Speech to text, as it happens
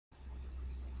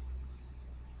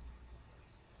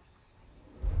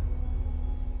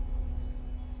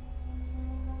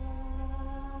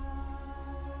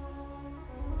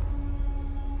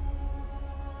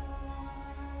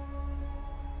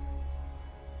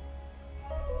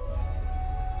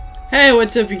Hey,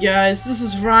 what's up you guys? This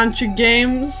is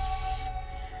RontraGames.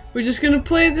 We're just gonna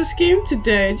play this game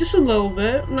today, just a little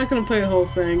bit. I'm not gonna play the whole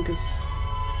thing, cause...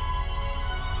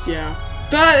 yeah.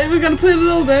 But we're gonna play it a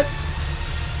little bit.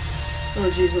 Oh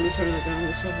jeez, let me turn that down,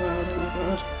 it's so loud, oh my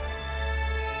god.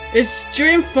 It's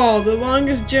Dreamfall, The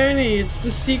Longest Journey. It's the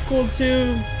sequel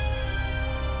to...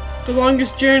 The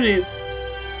Longest Journey.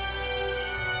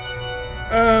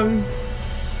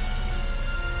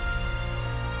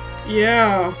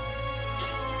 Yeah.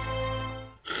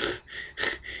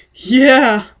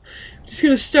 Yeah. I'm just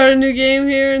gonna start a new game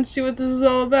here and see what this is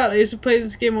all about. I used to play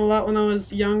this game a lot when I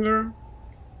was younger.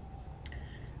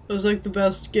 It was like the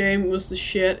best game. It was the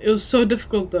shit. It was so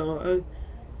difficult though.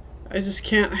 I just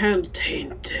can't handle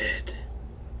Tainted.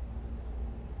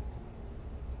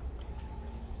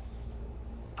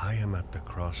 I am at the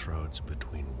crossroads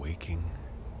between waking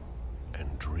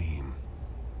and dream.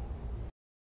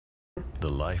 The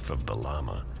life of the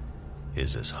llama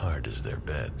is as hard as their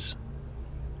beds.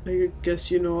 I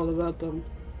guess you know all about them.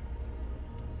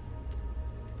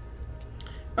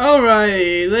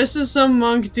 Alrighty, this is some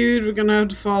monk dude. We're gonna have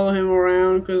to follow him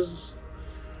around because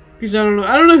I don't know.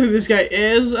 I don't know who this guy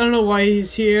is. I don't know why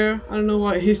he's here. I don't know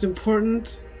why he's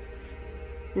important.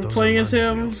 We're Those playing as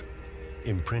him. wheels,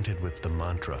 imprinted with the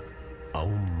mantra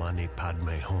Aum Mani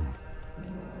Padme Hum.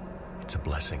 It's a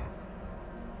blessing.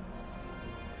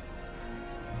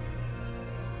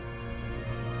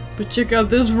 But check out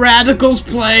this radical's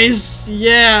place.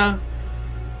 Yeah.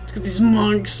 Look at these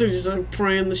monks. They're just like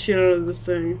praying the shit out of this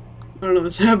thing. I don't know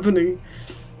what's happening.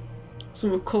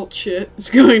 Some occult shit is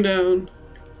going down.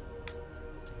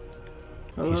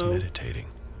 Hello? He's meditating.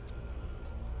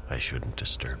 I shouldn't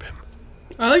disturb him.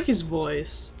 I like his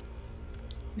voice.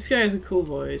 This guy has a cool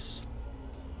voice.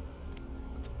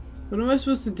 What am I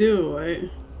supposed to do?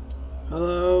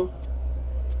 Hello?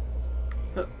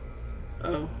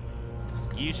 Oh.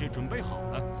 仪式准备好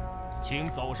了，请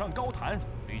走上高坛，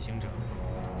旅行者。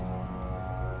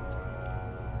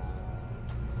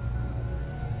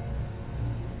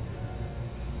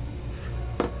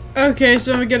 Okay,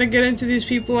 so I'm gonna get into these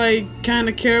people I kind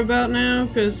of care about now,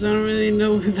 because I don't really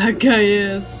know who that guy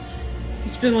is.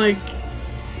 It's been like...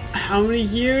 how many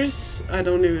years? I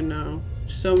don't even know.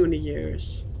 So many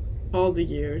years. All the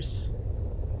years.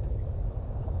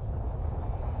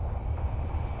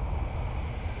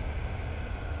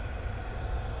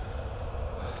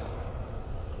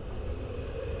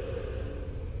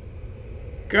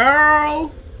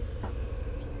 Girl!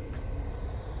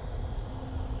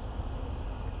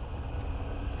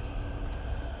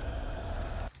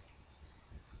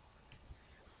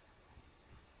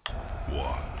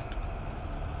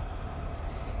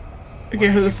 Okay,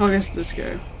 who the fuck is this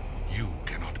guy? You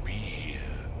cannot be here.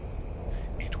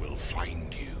 It will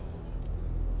find you.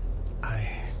 I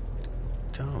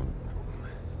don't...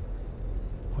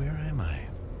 Where am I?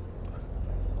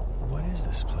 What is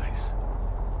this place?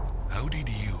 How did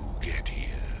you get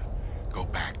here? Go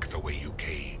back the way you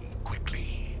came,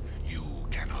 quickly. You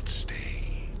cannot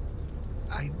stay.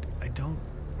 I don't...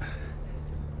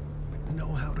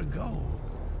 know how to go.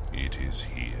 It is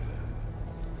here.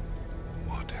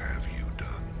 What have you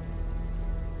done?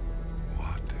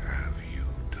 What have you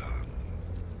done?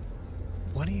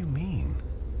 What do you mean?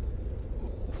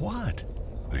 What?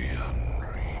 The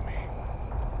undreaming.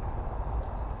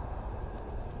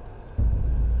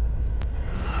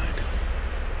 Blood.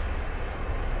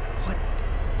 What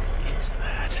is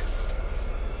that?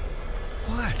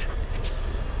 What?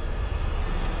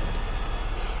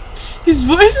 His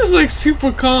voice is like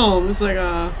super calm. It's like,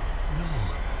 No.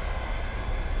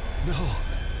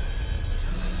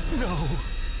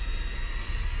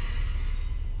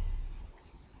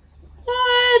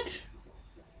 What?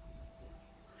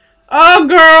 Oh,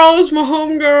 girl, it's my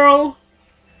homegirl.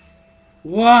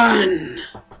 One.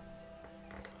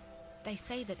 They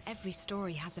say that every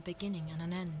story has a beginning and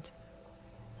an end.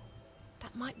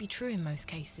 That might be true in most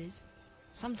cases.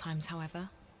 Sometimes, however,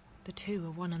 the two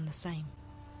are one and the same.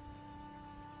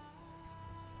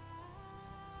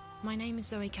 My name is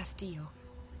Zoe Castillo.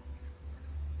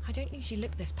 I don't usually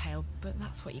look this pale, but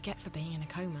that's what you get for being in a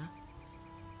coma.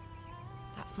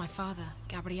 That's my father,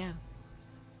 Gabriel.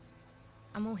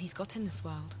 I'm all he's got in this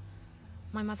world.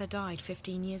 My mother died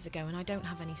 15 years ago and I don't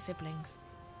have any siblings.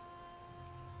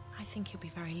 I think he'll be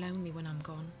very lonely when I'm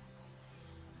gone.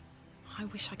 I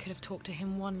wish I could have talked to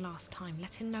him one last time,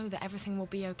 let him know that everything will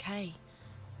be okay.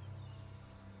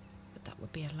 But that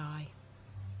would be a lie.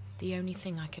 The only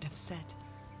thing I could have said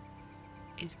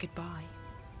is goodbye.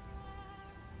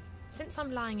 Since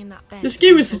I'm lying in that bed, This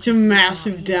game is such a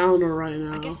massive downer right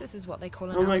now. I guess this is what they call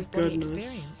an Oh my out-of-body goodness.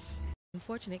 experience.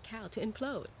 Unfortunate cow to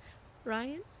implode.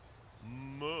 Ryan?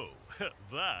 Moo.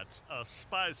 That's a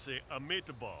spicy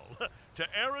meatball. To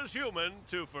err is human,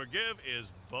 to forgive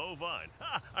is bovine.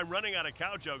 I'm running out of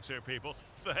cow jokes here, people.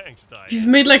 Thanks, Diane. You've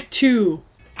made like 2.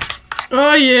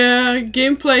 Oh yeah,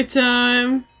 gameplay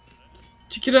time.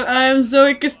 Check it out. I am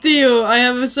Zoe Castillo. I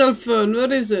have a cell phone.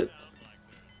 What is it?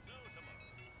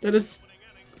 That is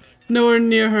nowhere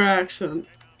near her accent.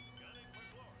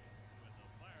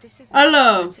 This is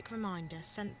Hello. an automatic reminder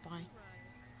sent by...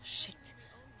 Shit.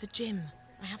 The gym.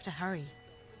 I have to hurry.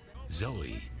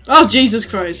 Zoe. Oh, Jesus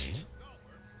Christ.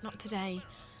 Not today.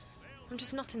 I'm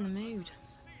just not in the mood.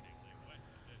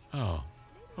 Oh,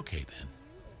 okay then.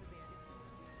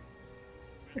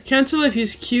 I can't tell if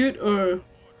he's cute or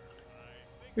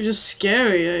just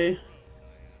scary, eh?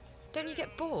 Don't you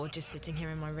get bored just sitting here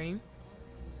in my room?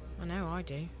 I know I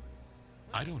do.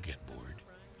 I don't get bored.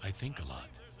 I think a lot.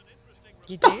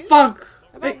 You The do? fuck?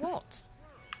 About what?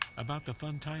 About the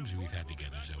fun times we've had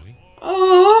together, Zoe.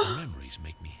 Oh, The memories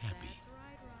make me happy.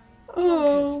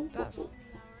 oh, That's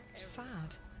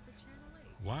sad.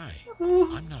 Why?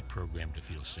 oh. I'm not programmed to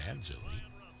feel sad, Zoe.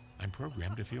 I'm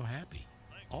programmed to feel happy.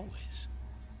 Always.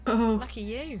 Oh. Lucky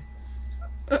you.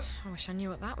 I wish I knew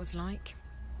what that was like.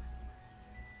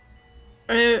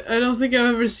 I don't think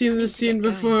I've ever seen this scene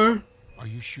before. Are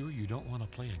you sure you don't want to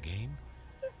play a game?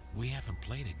 We haven't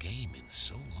played a game in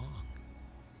so long.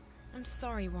 I'm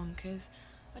sorry, Wonkers.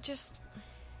 I just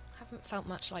haven't felt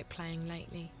much like playing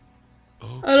lately.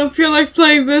 Oh, I don't feel like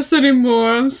playing this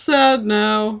anymore. I'm sad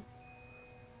now.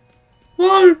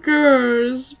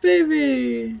 Wonkers,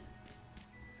 baby.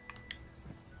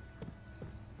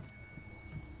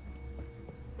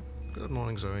 Good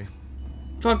morning, Zoe.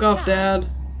 Fuck off, Dad.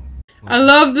 I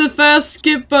love the fast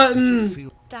skip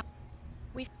button. Dad,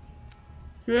 we...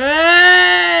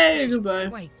 Yay! Goodbye.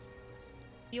 Wait.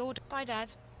 Bye,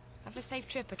 Dad. Have a safe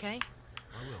trip, okay?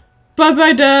 Bye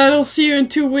bye, Dad. I'll see you in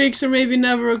 2 weeks or maybe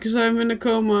never because I'm in a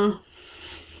coma.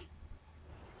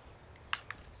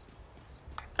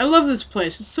 I love this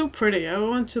place. It's so pretty. I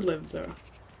want to live there.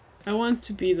 I want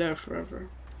to be there forever.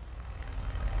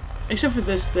 Except for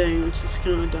this thing, which is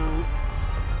kind of dumb.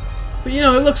 But you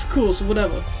know, it looks cool, so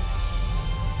whatever.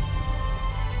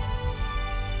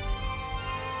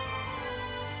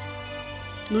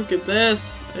 Look at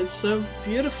this. It's so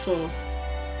beautiful.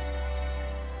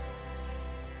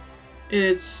 In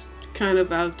its kind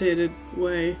of outdated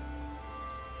way.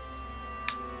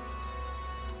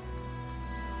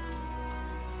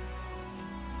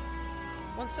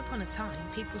 Once upon a time,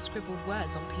 people scribbled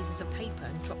words on pieces of paper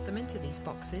and dropped them into these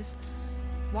boxes.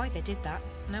 Why they did that,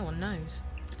 no one knows.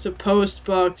 It's a post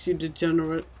box, you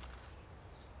degenerate.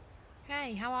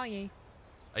 Hey, how are you?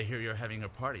 I hear you're having a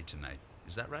party tonight.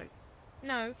 Is that right?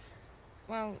 No.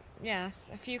 Well, yes,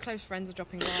 a few close friends are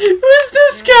dropping by. Who's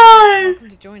this You're guy? welcome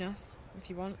to join us, if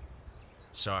you want.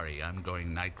 Sorry, I'm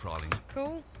going night crawling.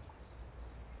 Cool.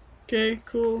 Okay,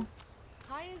 cool.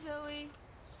 Hi, Zoe.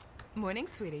 Morning,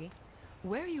 sweetie.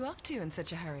 Where are you off to in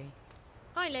such a hurry?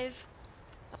 Hi, Liv.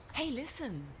 Hey,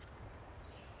 listen.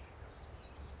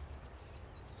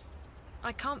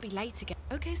 I can't be late again.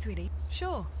 Okay, sweetie.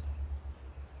 Sure.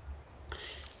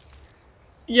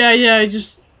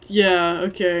 Yeah,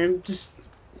 okay.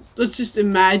 Let's just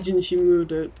imagine she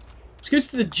moved it. Let's go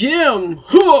to the gym.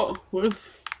 Huh!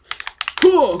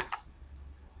 Huh!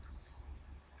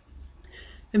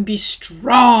 And be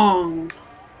strong.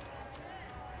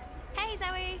 Hey,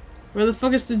 Zoe. Where the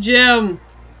fuck is the gym?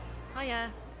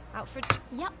 Hiya. Out for...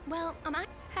 Yep, well, I'm at...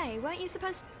 Hey, weren't you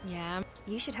supposed to... Yeah.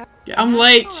 You should have... Yeah, I'm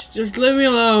late. Just leave me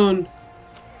alone.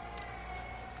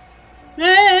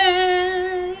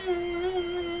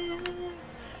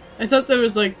 I thought there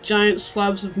was like giant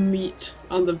slabs of meat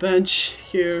on the bench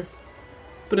here,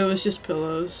 but it was just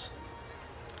pillows.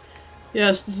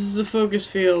 Yes, this is the focus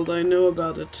field. I know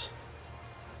about it.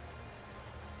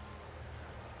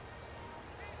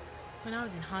 When I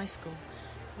was in high school,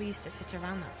 we used to sit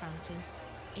around that fountain,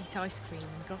 eat ice cream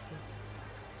and gossip.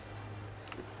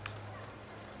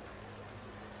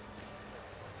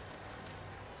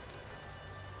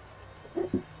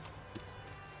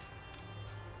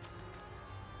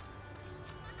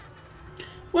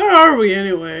 Where are we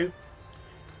anyway?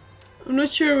 I'm not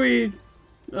sure we...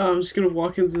 Oh, I'm just gonna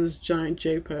walk into this giant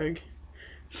JPEG.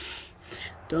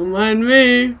 Don't mind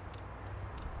me.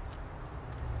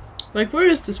 Like, where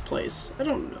is this place? I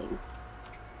don't know.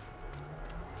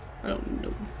 I don't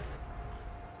know.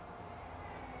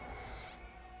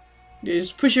 Yeah,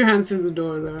 just push your hand through the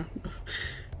door there.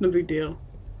 No big deal.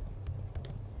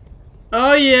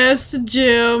 Oh yes, the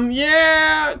gym.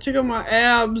 Yeah! Check out my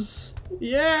abs.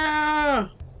 Yeah!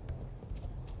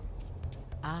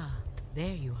 Ah,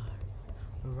 there you are.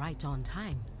 Right on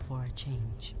time for a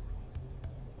change.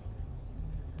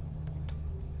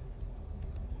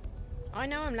 I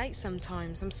know I'm late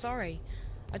sometimes. I'm sorry.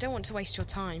 I don't want to waste your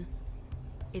time.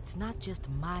 It's not just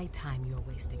my time you're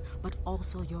wasting, but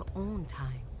also your own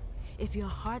time. If your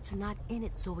heart's not in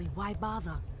it, Zoe, why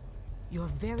bother? You're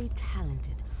very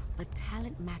talented, but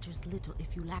talent matters little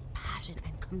if you lack passion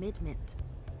and commitment.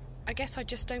 I guess I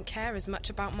just don't care as much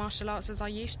about martial arts as I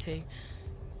used to.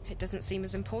 It doesn't seem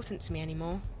as important to me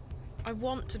anymore. I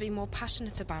want to be more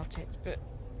passionate about it, but...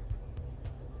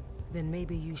 Then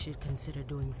maybe you should consider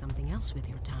doing something else with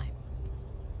your time.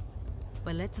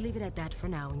 But let's leave it at that for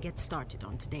now and get started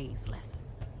on today's lesson.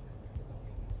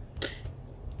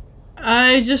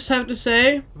 I just have to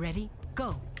say... Ready?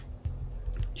 Go!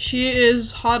 She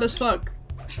is hot as fuck.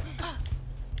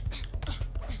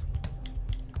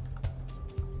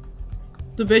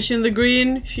 The bitch in the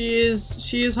green, she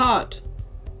is hot.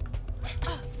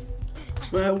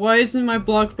 Why isn't my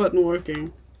block button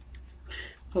working?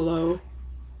 Hello?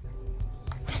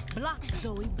 Block,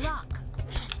 Zoe, block!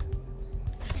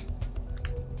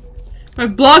 My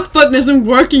block button isn't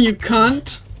working, you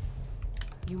cunt!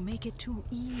 You make it too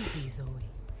easy, Zoe.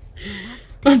 You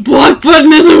must... My block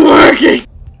button isn't working!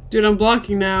 Dude, I'm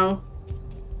blocking now.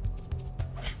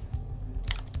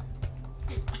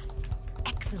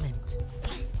 Excellent.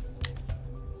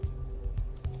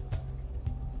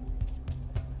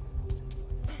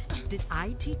 Did I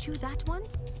teach you that one?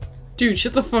 Dude,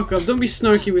 shut the fuck up. Don't be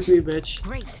snarky with me, bitch.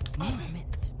 Great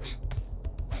movement.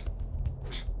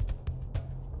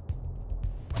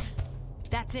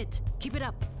 That's it. Keep it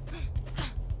up.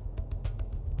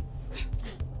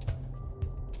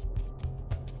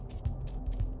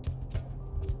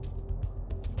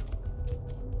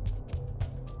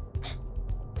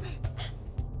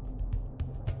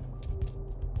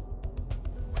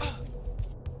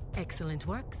 Excellent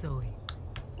work, Zoe.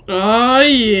 Oh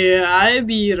yeah, I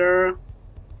beat her.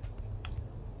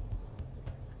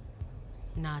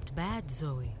 Not bad,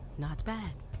 Zoe. Not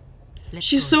bad.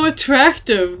 She's so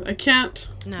attractive. I can't.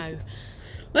 No.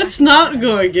 Let's not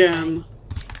go again.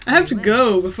 I have to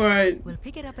go before I... We'll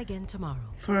pick it up again tomorrow.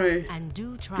 Before I and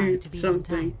do try do to be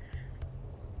something. on time.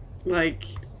 Like...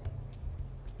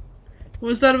 What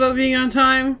was that about being on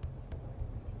time?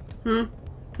 Huh?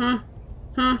 Huh?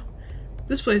 Huh?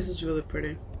 This place is really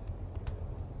pretty.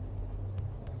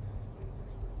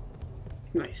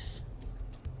 Nice.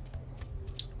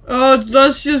 Oh,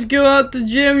 let's just go out the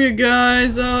gym, you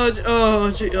guys. Oh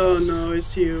no,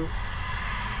 it's you.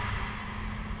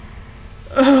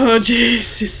 Oh,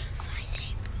 Jesus.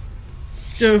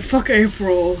 Dude, fuck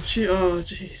April. Oh,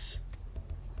 jeez.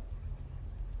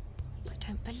 I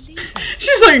don't believe it.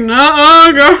 She's like,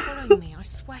 no, girl. Follow me, I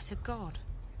swear to God.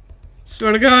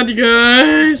 Swear to God, you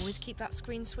Always guys. keep that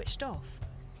screen switched off.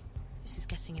 This is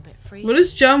getting a bit free. What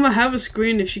does Jama have a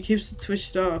screen if she keeps it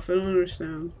switched off? I don't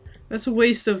understand. That's a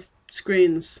waste of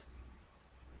screens.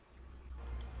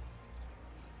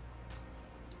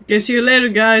 Okay, see you later,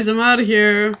 guys. I'm out of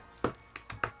here.